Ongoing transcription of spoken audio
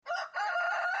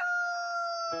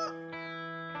Good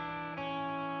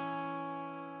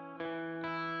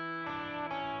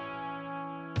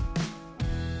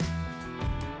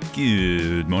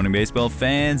morning, baseball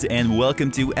fans, and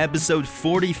welcome to episode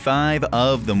 45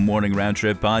 of the Morning Round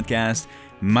Trip podcast.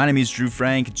 My name is Drew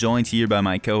Frank, joined here by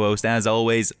my co-host, as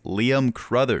always, Liam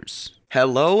Crothers.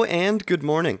 Hello and good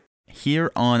morning. Here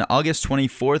on August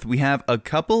 24th, we have a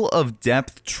couple of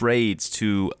depth trades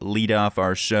to lead off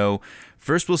our show.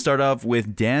 First, we'll start off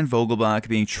with Dan Vogelbach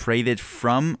being traded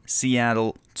from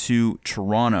Seattle to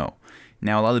Toronto.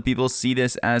 Now, a lot of people see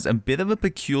this as a bit of a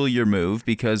peculiar move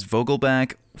because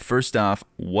Vogelbach, first off,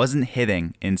 wasn't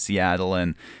hitting in Seattle,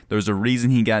 and there's a reason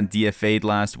he got DFA'd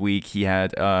last week. He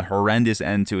had a horrendous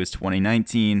end to his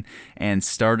 2019 and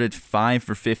started 5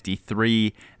 for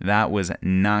 53. That was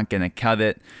not going to cut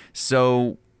it.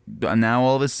 So now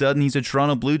all of a sudden he's a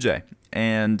Toronto Blue Jay.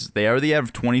 And they already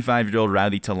have 25-year-old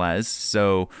Rowdy Tellez,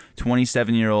 so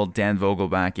 27-year-old Dan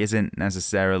Vogelbach isn't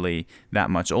necessarily that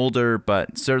much older,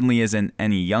 but certainly isn't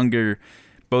any younger.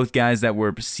 Both guys that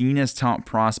were seen as top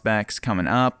prospects coming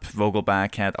up.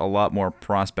 Vogelbach had a lot more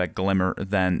prospect glimmer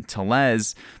than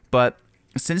Tellez, but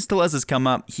since Tellez has come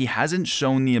up, he hasn't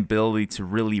shown the ability to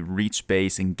really reach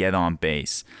base and get on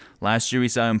base. Last year, we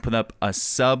saw him put up a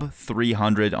sub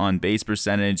 300 on base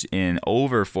percentage in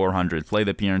over 400 plate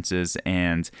appearances,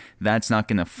 and that's not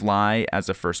going to fly as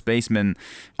a first baseman.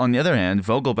 On the other hand,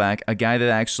 Vogelbach, a guy that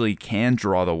actually can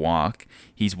draw the walk,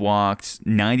 he's walked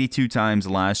 92 times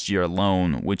last year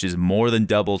alone, which is more than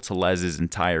double Tellez's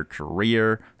entire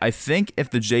career. I think if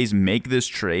the Jays make this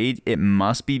trade, it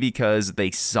must be because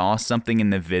they saw something in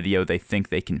the video they think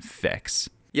they can fix.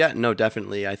 Yeah, no,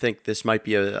 definitely. I think this might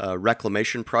be a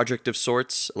reclamation project of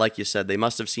sorts. Like you said, they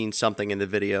must have seen something in the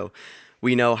video.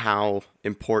 We know how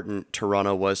important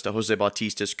Toronto was to Jose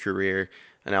Bautista's career.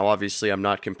 And now, obviously, I'm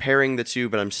not comparing the two,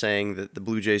 but I'm saying that the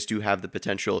Blue Jays do have the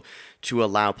potential to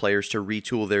allow players to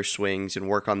retool their swings and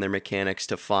work on their mechanics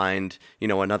to find,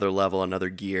 another level, another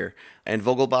gear. And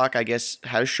Vogelbach, I guess,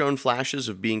 has shown flashes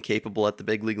of being capable at the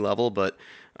big league level, but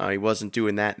he wasn't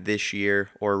doing that this year,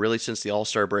 or really since the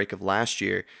All-Star break of last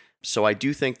year. So I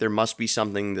do think there must be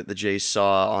something that the Jays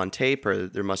saw on tape, or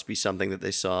there must be something that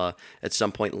they saw at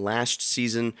some point last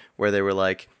season where they were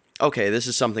like, okay, this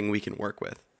is something we can work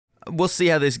with. We'll see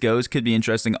how this goes. Could be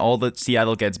interesting. All that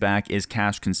Seattle gets back is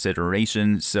cash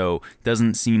consideration, so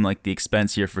doesn't seem like the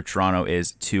expense here for Toronto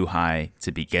is too high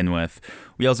to begin with.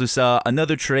 We also saw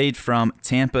another trade from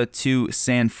Tampa to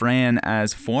San Fran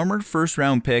as former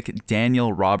first-round pick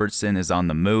Daniel Robertson is on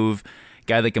the move.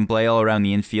 Guy that can play all around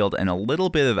the infield and a little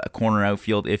bit of a corner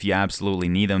outfield if you absolutely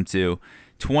need him to.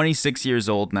 26 years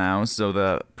old now, so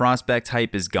the prospect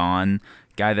hype is gone.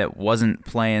 Guy that wasn't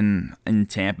playing in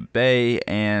Tampa Bay,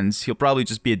 and he'll probably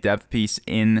just be a depth piece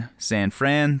in San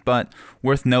Fran, but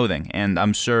worth noting. And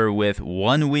I'm sure with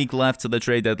 1 week left to the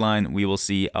trade deadline, we will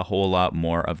see a whole lot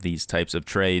more of these types of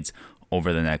trades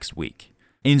over the next week.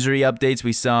 Injury updates,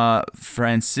 we saw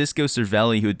Francisco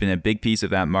Cervelli, who had been a big piece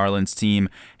of that Marlins team,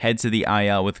 head to the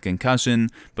IL with a concussion,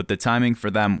 but the timing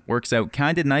for them works out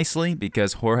kind of nicely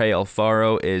because Jorge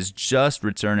Alfaro is just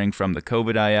returning from the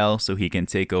COVID IL, so he can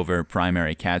take over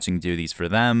primary catching duties for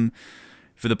them.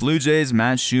 For the Blue Jays,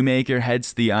 Matt Shoemaker heads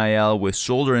to the IL with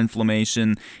shoulder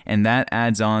inflammation, and that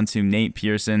adds on to Nate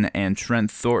Pearson and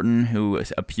Trent Thornton, who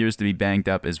appears to be banged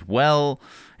up as well.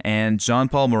 And John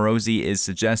Paul Morosi is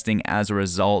suggesting as a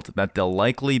result that they'll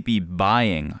likely be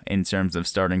buying in terms of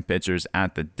starting pitchers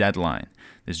at the deadline.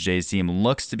 This Jays team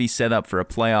looks to be set up for a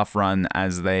playoff run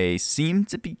as they seem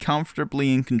to be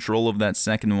comfortably in control of that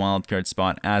second wildcard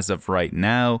spot as of right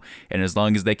now. And as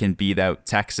long as they can beat out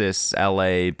Texas,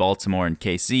 LA, Baltimore, and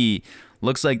KC,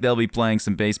 looks like they'll be playing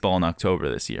some baseball in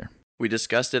October this year. We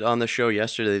discussed it on the show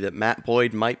yesterday that Matt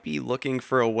Boyd might be looking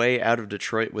for a way out of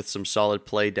Detroit with some solid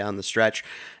play down the stretch.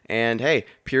 And hey,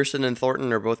 Pearson and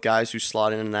Thornton are both guys who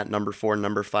slot in that number 4,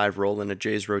 number 5 role in a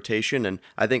Jays rotation, and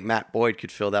I think Matt Boyd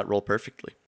could fill that role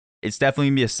perfectly. It's definitely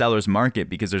going to be a seller's market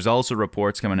because there's also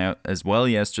reports coming out as well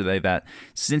yesterday that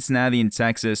Cincinnati and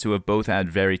Texas, who have both had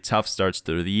very tough starts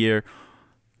through the year,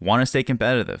 want to stay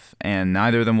competitive, and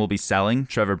neither of them will be selling.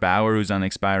 Trevor Bauer, who's on an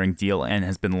expiring deal and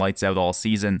has been lights out all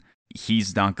season,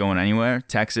 he's not going anywhere.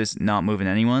 Texas not moving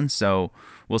anyone, so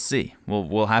we'll see.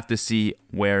 We'll have to see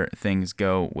where things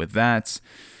go with that.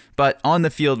 But on the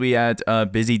field, we had a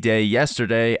busy day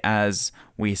yesterday as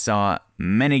we saw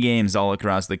many games all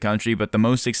across the country, but the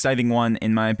most exciting one,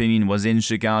 in my opinion, was in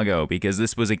Chicago because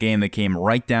this was a game that came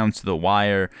right down to the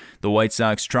wire. The White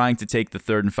Sox trying to take the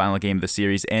third and final game of the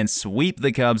series and sweep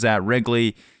the Cubs at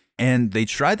Wrigley. And they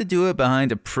tried to do it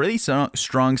behind a pretty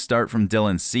strong start from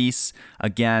Dylan Cease.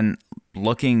 Again,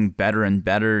 looking better and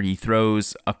better. He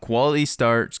throws a quality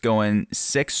start, going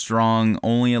 6 strong,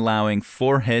 only allowing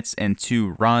 4 hits and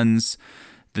 2 runs.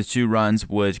 The 2 runs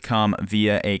would come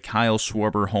via a Kyle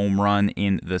Schwarber home run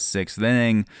in the 6th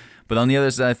inning. But on the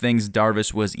other side of things,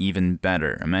 Darvish was even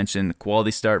better. I mentioned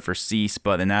quality start for Cease,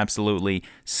 but an absolutely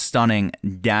stunning,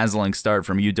 dazzling start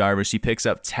from Yu Darvish. He picks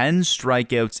up 10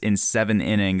 strikeouts in 7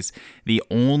 innings. The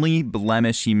only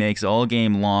blemish he makes all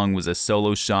game long was a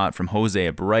solo shot from Jose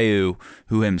Abreu,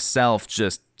 who himself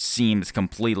just seemed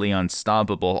completely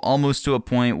unstoppable, almost to a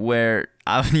point where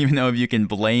I don't even know if you can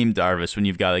blame Darvish when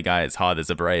you've got a guy as hot as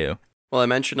Abreu. Well, I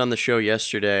mentioned on the show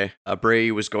yesterday,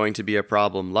 Abreu was going to be a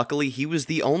problem. Luckily, he was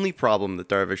the only problem that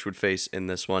Darvish would face in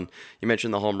this one. You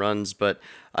mentioned the home runs, but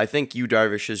I think Yu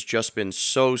Darvish has just been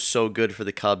so good for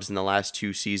the Cubs in the last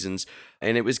 2 seasons.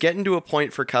 And it was getting to a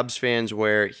point for Cubs fans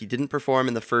where he didn't perform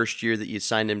in the first year that you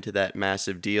signed him to that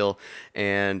massive deal.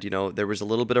 And, there was a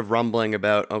little bit of rumbling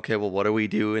about, okay, well, what do we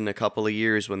do in a couple of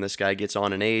years when this guy gets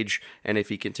on in age? And if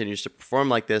he continues to perform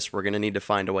like this, we're going to need to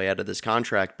find a way out of this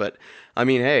contract. But, I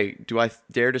mean, hey, do I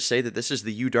dare to say that this is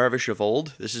the Yu Darvish of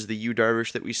old? This is the Yu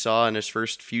Darvish that we saw in his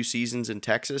first few seasons in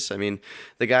Texas? I mean,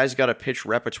 the guy's got a pitch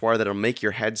repertoire that'll make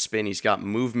your head spin. He's got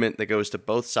movement that goes to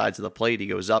both sides of the plate. He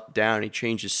goes up, down. He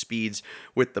changes speeds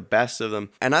with the best of them.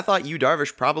 And I thought Yu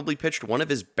Darvish probably pitched one of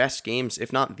his best games,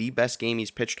 if not the best game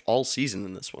he's pitched all season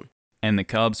in this one. And the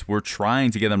Cubs were trying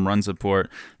to get him run support.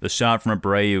 The shot from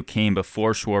Abreu came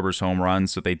before Schwarber's home run,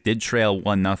 so they did trail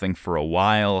 1-0 for a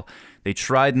while. They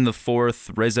tried in the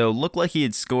 4th. Rizzo looked like he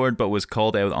had scored but was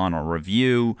called out on a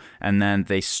review. And then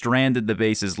they stranded the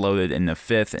bases loaded in the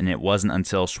 5th, and it wasn't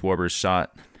until Schwarber's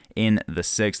shot in the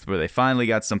 6th where they finally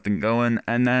got something going.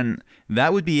 And then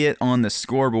that would be it on the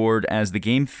scoreboard as the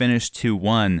game finished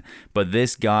 2-1. But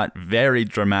this got very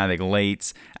dramatic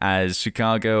late as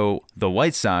Chicago, the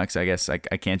White Sox, I guess I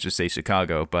can't just say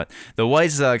Chicago, but the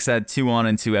White Sox had 2 on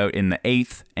and 2 out in the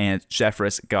 8th, and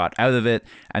Jeffress got out of it.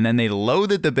 And then they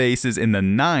loaded the bases in the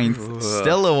 9th,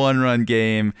 still a 1-run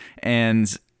game,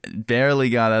 and barely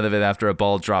got out of it after a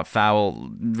ball dropped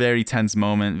foul. Very tense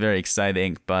moment, very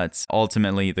exciting, but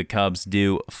ultimately the Cubs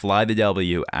do fly the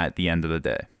W at the end of the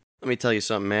day. Let me tell you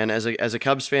something, man. As a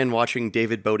Cubs fan, watching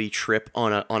David Bodie trip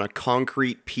on a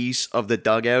concrete piece of the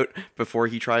dugout before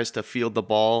he tries to field the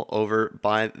ball over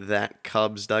by that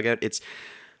Cubs dugout,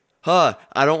 I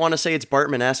don't want to say it's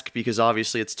Bartman-esque because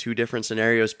obviously it's 2 different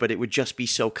scenarios, but it would just be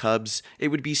so Cubs. It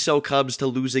would be so Cubs to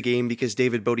lose a game because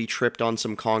David Bodie tripped on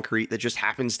some concrete that just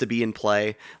happens to be in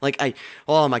play.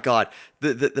 Oh my God,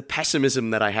 the pessimism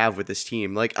that I have with this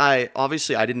team. I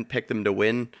didn't pick them to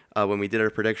win when we did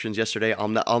our predictions yesterday.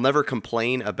 I'll never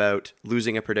complain about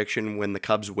losing a prediction when the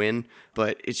Cubs win,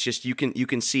 but it's just you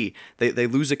can see they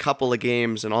lose a couple of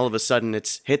games and all of a sudden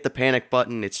it's hit the panic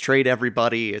button. It's trade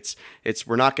everybody. It's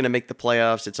we're not going to make the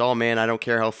playoffs. It's man, I don't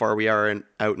care how far we are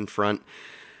out in front.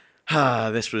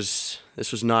 This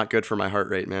was not good for my heart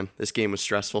rate, man. This game was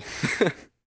stressful.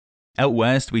 Out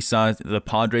west, we saw the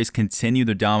Padres continue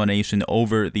their domination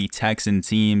over the Texan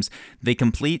teams. They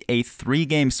complete a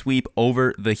 3-game sweep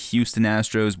over the Houston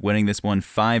Astros, winning this one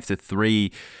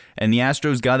 5-3. And the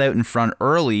Astros got out in front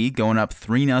early, going up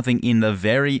 3-0 in the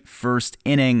very first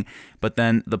inning. But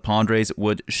then the Padres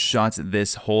would shut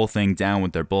this whole thing down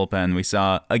with their bullpen. We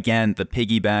saw, again, the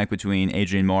piggyback between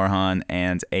Adrian Morejon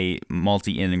and a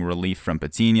multi-inning relief from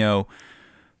Patino.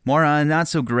 Morejon, not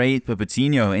so great, but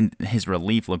Patino in his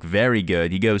relief looked very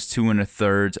good. He goes 2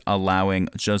 1/3, allowing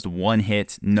just 1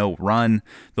 hit, no run.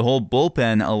 The whole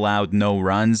bullpen allowed no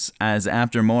runs, as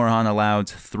after Morejon allowed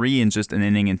 3 in just an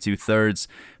inning and 2/3,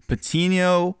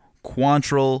 Patino,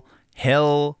 Quantrill,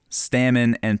 Hill,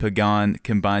 Stammen, and Pagan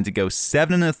combined to go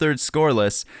 7 1/3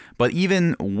 scoreless. But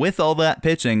even with all that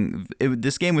pitching,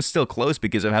 this game was still close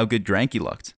because of how good Greinke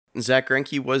looked. Zach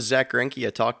Greinke was Zach Greinke. I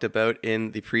talked about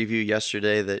in the preview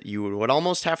yesterday that you would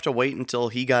almost have to wait until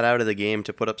he got out of the game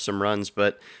to put up some runs,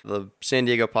 but the San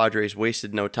Diego Padres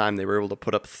wasted no time. They were able to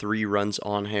put up 3 runs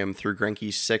on him through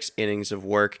Greinke's 6 innings of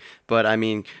work. But I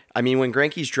mean, when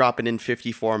Greinke's dropping in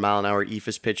 54-mile-an-hour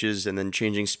eephus pitches and then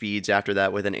changing speeds after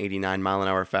that with an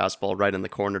 89-mile-an-hour fastball right in the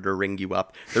corner to ring you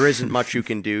up, there isn't much you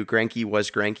can do. Greinke was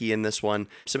Greinke in this one.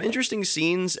 Some interesting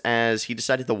scenes as he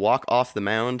decided to walk off the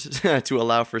mound to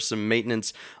allow for some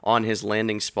maintenance on his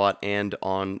landing spot and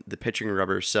on the pitching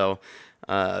rubber. So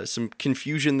some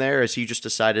confusion there as he just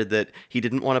decided that he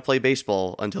didn't want to play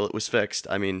baseball until it was fixed.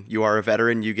 I mean, you are a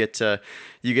veteran. You get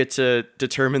to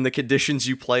determine the conditions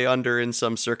you play under in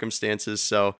some circumstances.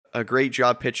 So a great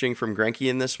job pitching from Greinke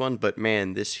in this one. But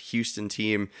man, this Houston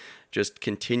team just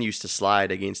continues to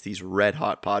slide against these red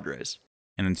hot Padres.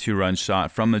 And a 2-run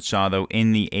shot from Machado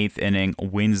in the 8th inning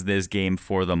wins this game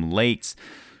for them late.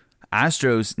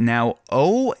 Astros now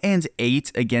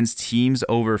 0-8 against teams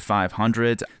over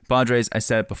 500. Padres, I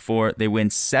said it before, they win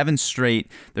 7 straight.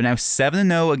 They're now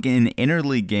 7-0 again in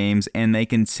interleague games, and they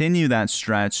continue that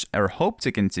stretch, or hope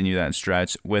to continue that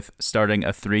stretch, with starting a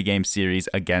 3-game series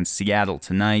against Seattle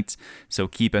tonight. So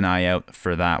keep an eye out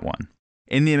for that one.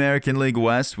 In the American League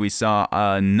West, we saw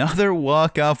another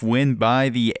walk-off win by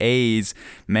the A's.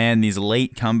 Man, these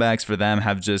late comebacks for them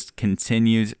have just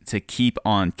continued to keep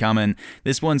on coming.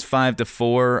 This one's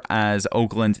 5-4 as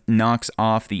Oakland knocks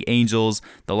off the Angels.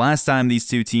 The last time these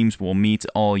two teams will meet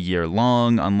all year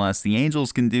long, unless the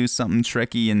Angels can do something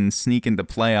tricky and sneak into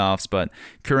playoffs. But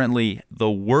currently,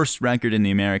 the worst record in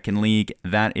the American League,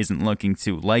 that isn't looking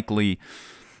too likely.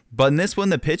 But in this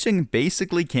one, the pitching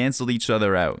basically canceled each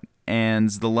other out. And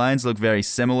the lines look very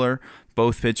similar.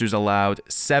 Both pitchers allowed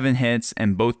 7 hits,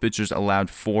 and both pitchers allowed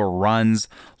 4 runs.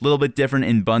 A little bit different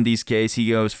in Bundy's case. He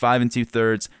goes 5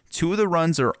 2/3. 2 of the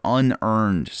runs are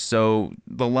unearned, so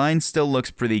the line still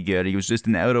looks pretty good. He was just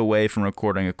an out away from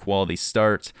recording a quality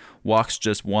start. Walks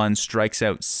just 1, strikes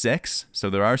out 6, so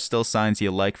there are still signs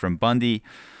you like from Bundy.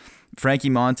 Frankie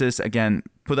Montas, again,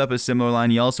 put up a similar line.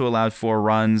 He also allowed 4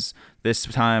 runs. This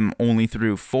time only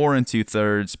threw 4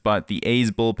 2/3, but the A's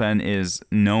bullpen is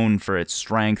known for its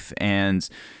strength, and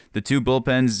the two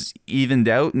bullpens evened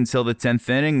out until the 10th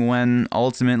inning, when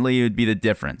ultimately it would be the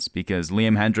difference, because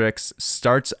Liam Hendriks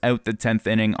starts out the 10th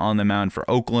inning on the mound for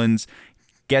Oakland,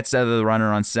 gets out of the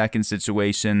runner on second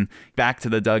situation, back to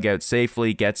the dugout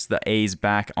safely, gets the A's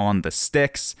back on the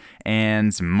sticks,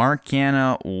 and Mark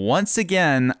Canha, once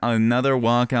again, another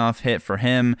walk-off hit for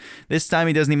him. This time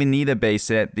he doesn't even need a base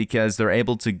hit because they're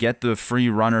able to get the free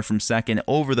runner from second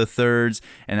over the thirds,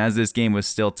 and as this game was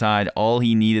still tied, all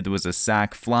he needed was a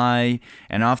sac fly,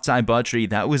 and off Ty Buttrey,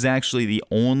 that was actually the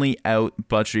only out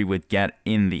Buttrey would get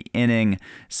in the inning,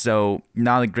 so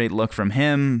not a great look from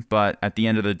him, but at the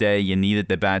end of the day, you needed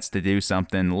the bats to do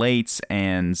something late,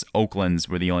 and Oakland's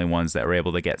were the only ones that were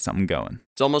able to get something going.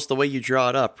 It's almost the way you draw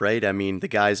it up, right? I mean, the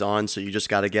guy's on, so you just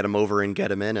got to get him over and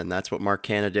get him in, and that's what Mark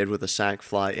Canha did with a sac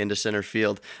fly into center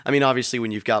field. I mean, obviously, when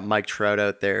you've got Mike Trout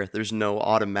out there, there's no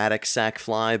automatic sac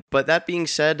fly, but that being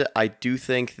said, I do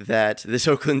think that this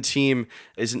Oakland team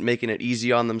isn't making it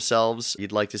easy on themselves.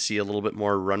 You'd like to see a little bit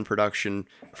more run production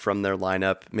from their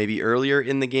lineup, maybe earlier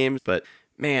in the game, but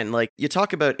man, like, you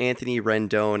talk about Anthony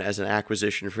Rendon as an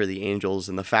acquisition for the Angels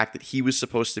and the fact that he was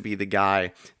supposed to be the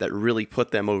guy that really put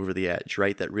them over the edge,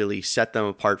 right? That really set them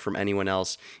apart from anyone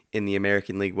else in the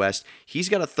American League West. He's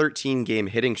got a 13-game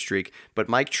hitting streak, but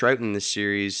Mike Trout in this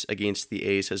series against the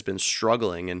A's has been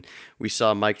struggling, and we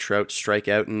saw Mike Trout strike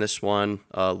out in this one,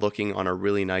 looking on a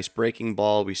really nice breaking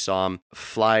ball. We saw him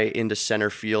fly into center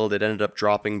field. It ended up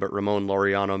dropping, but Ramon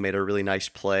Laureano made a really nice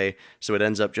play, so it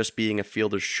ends up just being a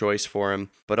fielder's choice for him.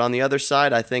 But on the other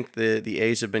side, I think the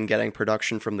A's have been getting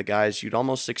production from the guys you'd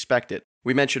almost expect it.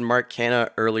 We mentioned Mark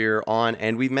Canha earlier on,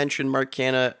 and we mentioned Mark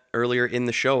Canha earlier in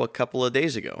the show a couple of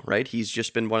days ago, right? He's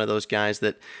just been one of those guys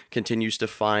that continues to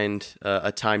find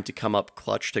a time to come up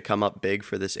clutch, to come up big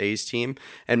for this A's team.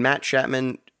 And Matt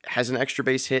Chapman has an extra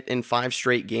base hit in 5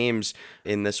 straight games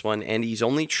in this one, and he's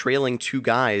only trailing 2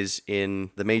 guys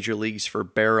in the major leagues for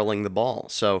barreling the ball.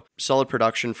 So solid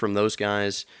production from those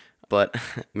guys, but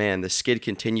man, the skid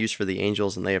continues for the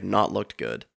Angels, and they have not looked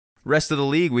good. Rest of the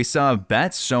league, we saw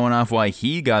Betts showing off why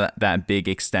he got that big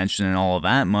extension and all of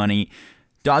that money.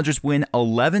 Dodgers win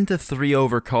 11-3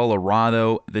 over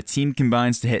Colorado. The team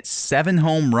combines to hit 7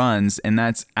 home runs, and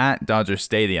that's at Dodger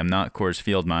Stadium, not Coors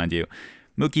Field, mind you.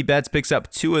 Mookie Betts picks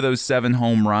up 2 of those 7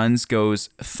 home runs,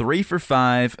 goes 3 for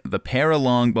 5, the pair of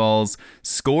long balls,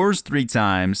 scores 3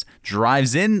 times,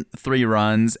 drives in 3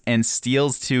 runs, and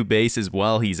steals 2 bases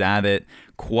while he's at it.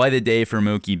 Quite a day for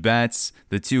Mookie Betts.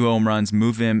 The 2 home runs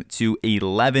move him to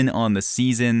 11 on the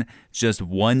season, just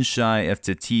 1 shy of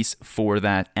Tatis for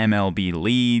that MLB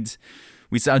lead.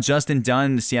 We saw Justin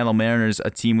Dunn, the Seattle Mariners,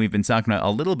 a team we've been talking about a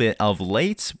little bit of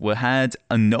late, had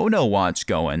a no-no watch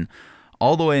going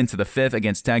all the way into the 5th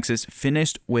against Texas,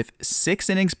 finished with 6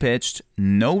 innings pitched,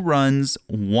 no runs,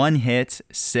 1 hit,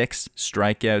 6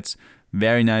 strikeouts.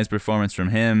 Very nice performance from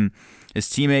him. His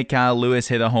teammate Kyle Lewis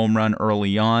hit a home run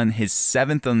early on, his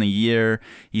 7th on the year.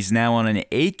 He's now on an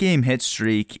 8-game hit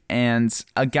streak, and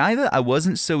a guy that I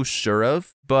wasn't so sure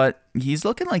of, but he's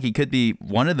looking like he could be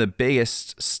one of the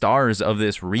biggest stars of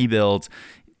this rebuild.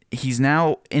 He's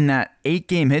now in that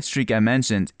 8-game hit streak I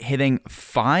mentioned, hitting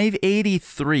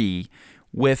 .583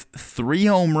 with 3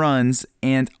 home runs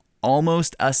and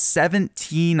almost a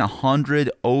 1,700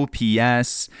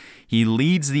 OPS. He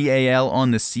leads the AL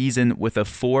on the season with a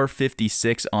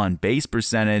 .456 on base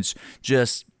percentage,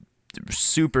 just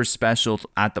super special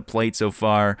at the plate so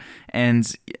far. And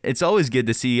it's always good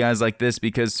to see guys like this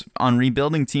because on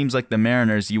rebuilding teams like the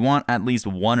Mariners, you want at least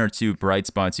one or two bright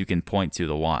spots you can point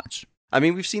to watch. I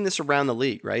mean, we've seen this around the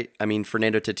league, right? I mean,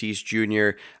 Fernando Tatis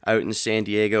Jr. out in San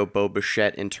Diego, Bo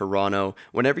Bichette in Toronto.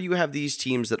 Whenever you have these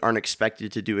teams that aren't expected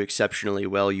to do exceptionally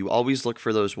well, you always look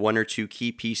for those one or two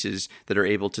key pieces that are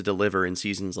able to deliver in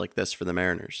seasons like this for the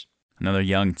Mariners. Another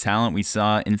young talent we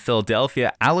saw in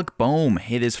Philadelphia, Alec Bohm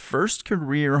hit his first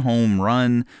career home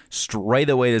run straight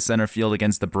away to center field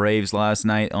against the Braves last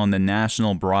night on the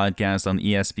national broadcast on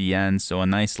ESPN, so a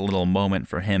nice little moment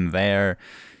for him there.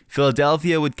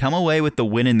 Philadelphia would come away with the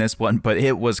win in this one, but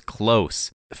it was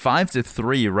close.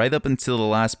 5-3 right up until the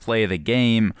last play of the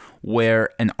game, where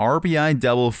an RBI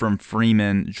double from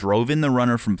Freeman drove in the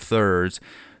runner from third.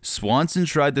 Swanson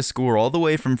tried to score all the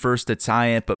way from first to tie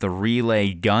it, but the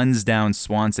relay guns down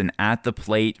Swanson at the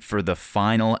plate for the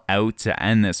final out to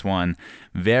end this one.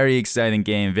 Very exciting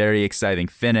game, very exciting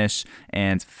finish,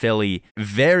 and Philly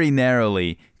very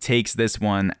narrowly takes this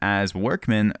one as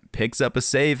Workman picks up a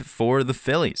save for the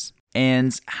Phillies.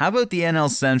 And how about the NL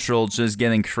Central just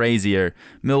getting crazier?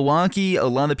 Milwaukee, a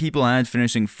lot of people had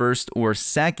finishing first or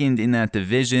second in that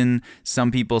division.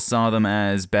 Some people saw them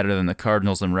as better than the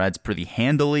Cardinals and Reds pretty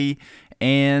handily,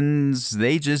 and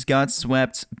they just got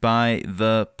swept by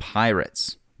the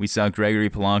Pirates. We saw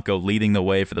Gregory Polanco leading the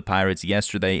way for the Pirates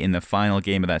yesterday in the final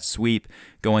game of that sweep,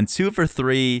 going 2 for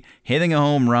 3, hitting a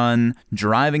home run,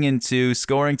 driving in 2,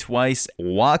 scoring twice,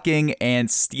 walking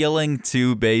and stealing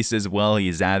 2 bases while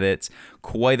he's at it.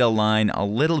 Quite a line, a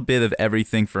little bit of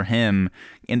everything for him.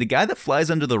 And the guy that flies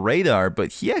under the radar,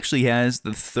 but he actually has the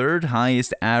 3rd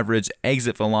highest average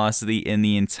exit velocity in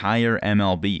the entire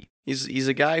MLB. He's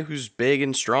a guy who's big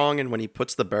and strong, and when he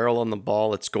puts the barrel on the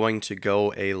ball, it's going to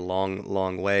go a long,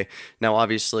 long way. Now,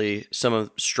 obviously, some of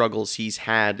the struggles he's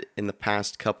had in the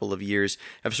past couple of years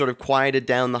have sort of quieted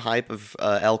down the hype of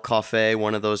El Cafe,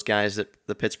 one of those guys that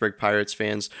the Pittsburgh Pirates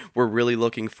fans were really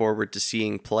looking forward to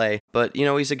seeing play. But, you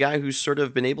know, he's a guy who's sort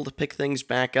of been able to pick things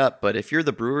back up. But if you're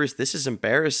the Brewers, this is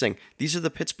embarrassing. These are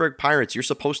the Pittsburgh Pirates. You're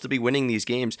supposed to be winning these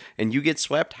games, and you get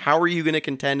swept. How are you going to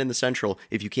contend in the Central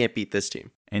if you can't beat this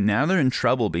team? And now they're in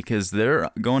trouble because they're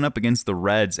going up against the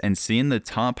Reds and seeing the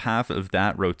top half of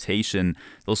that rotation.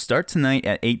 They'll start tonight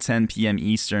at 8:10 p.m.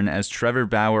 Eastern as Trevor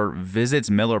Bauer visits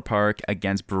Miller Park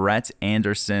against Brett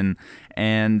Anderson.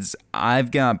 And I've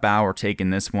got Bauer taking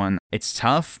this one. It's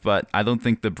tough, but I don't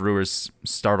think the Brewers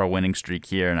start a winning streak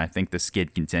here, and I think the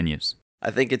skid continues. I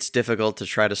think it's difficult to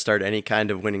try to start any kind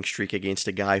of winning streak against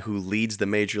a guy who leads the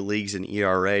major leagues in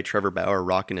ERA. Trevor Bauer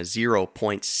rocking a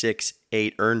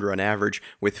 0.68 earned run average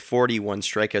with 41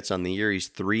 strikeouts on the year. He's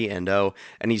 3-0,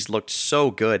 and he's looked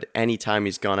so good anytime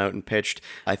he's gone out and pitched.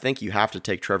 I think you have to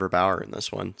take Trevor Bauer in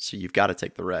this one, so you've got to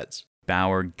take the Reds.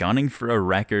 Bauer gunning for a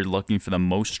record, looking for the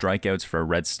most strikeouts for a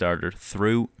Red starter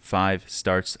through 5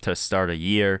 starts to start a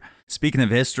year. Speaking of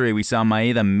history, we saw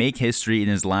Maeda make history in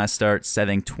his last start,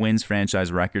 setting Twins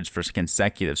franchise records for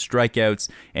consecutive strikeouts,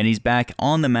 and he's back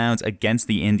on the mound against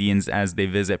the Indians as they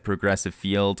visit Progressive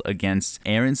Field against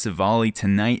Aaron Civale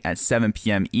tonight at 7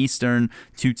 p.m. Eastern.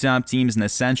 2 top teams in the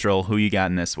Central. Who you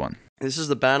got in this one? This is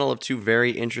the battle of 2 very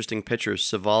interesting pitchers.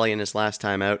 Civale in his last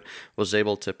time out was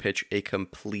able to pitch a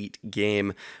complete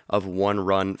game of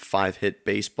 1-run, 5-hit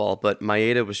baseball, but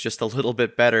Maeda was just a little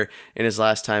bit better in his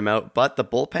last time out, but the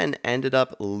bullpen ended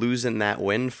up losing that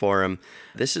win for him.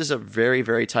 This is a very,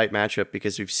 very tight matchup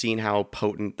because we've seen how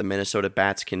potent the Minnesota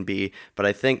bats can be, but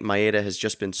I think Maeda has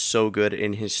just been so good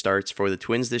in his starts for the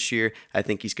Twins this year. I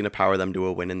think he's going to power them to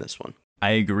a win in this one.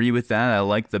 I agree with that. I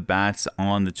like the bats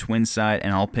on the Twins side,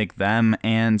 and I'll pick them.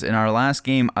 And in our last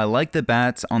game, I like the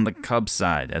bats on the Cubs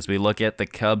side. As we look at the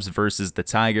Cubs versus the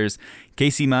Tigers,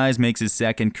 Casey Mize makes his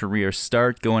second career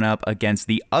start going up against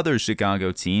the other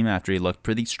Chicago team after he looked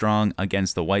pretty strong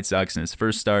against the White Sox in his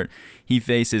first start. He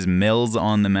faces Mills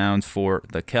on the mound for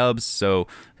the Cubs, so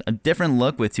a different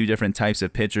look with 2 different types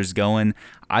of pitchers going.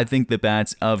 I think the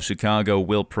bats of Chicago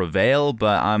will prevail,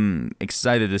 but I'm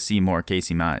excited to see more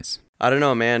Casey Mize. I don't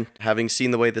know, man. Having seen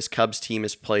the way this Cubs team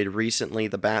has played recently,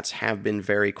 the bats have been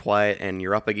very quiet, and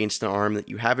you're up against an arm that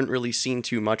you haven't really seen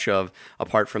too much of,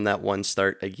 apart from that one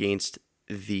start against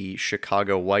the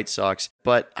Chicago White Sox.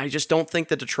 But I just don't think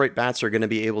the Detroit bats are going to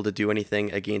be able to do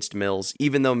anything against Mills,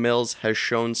 even though Mills has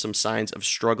shown some signs of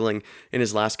struggling in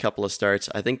his last couple of starts.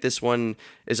 I think this one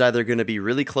is either going to be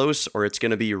really close or it's going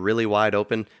to be really wide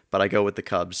open, but I go with the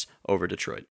Cubs over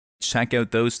Detroit. check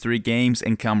out those 3 games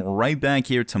and come right back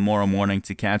here tomorrow morning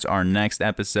to catch our next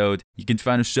episode. You can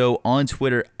find the show on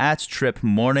Twitter at Trip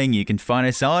Morning. You can find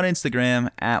us on Instagram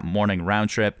at Morning Round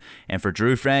Trip. And for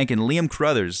Drew Frank and Liam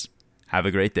Crothers, have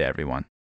a great day, everyone.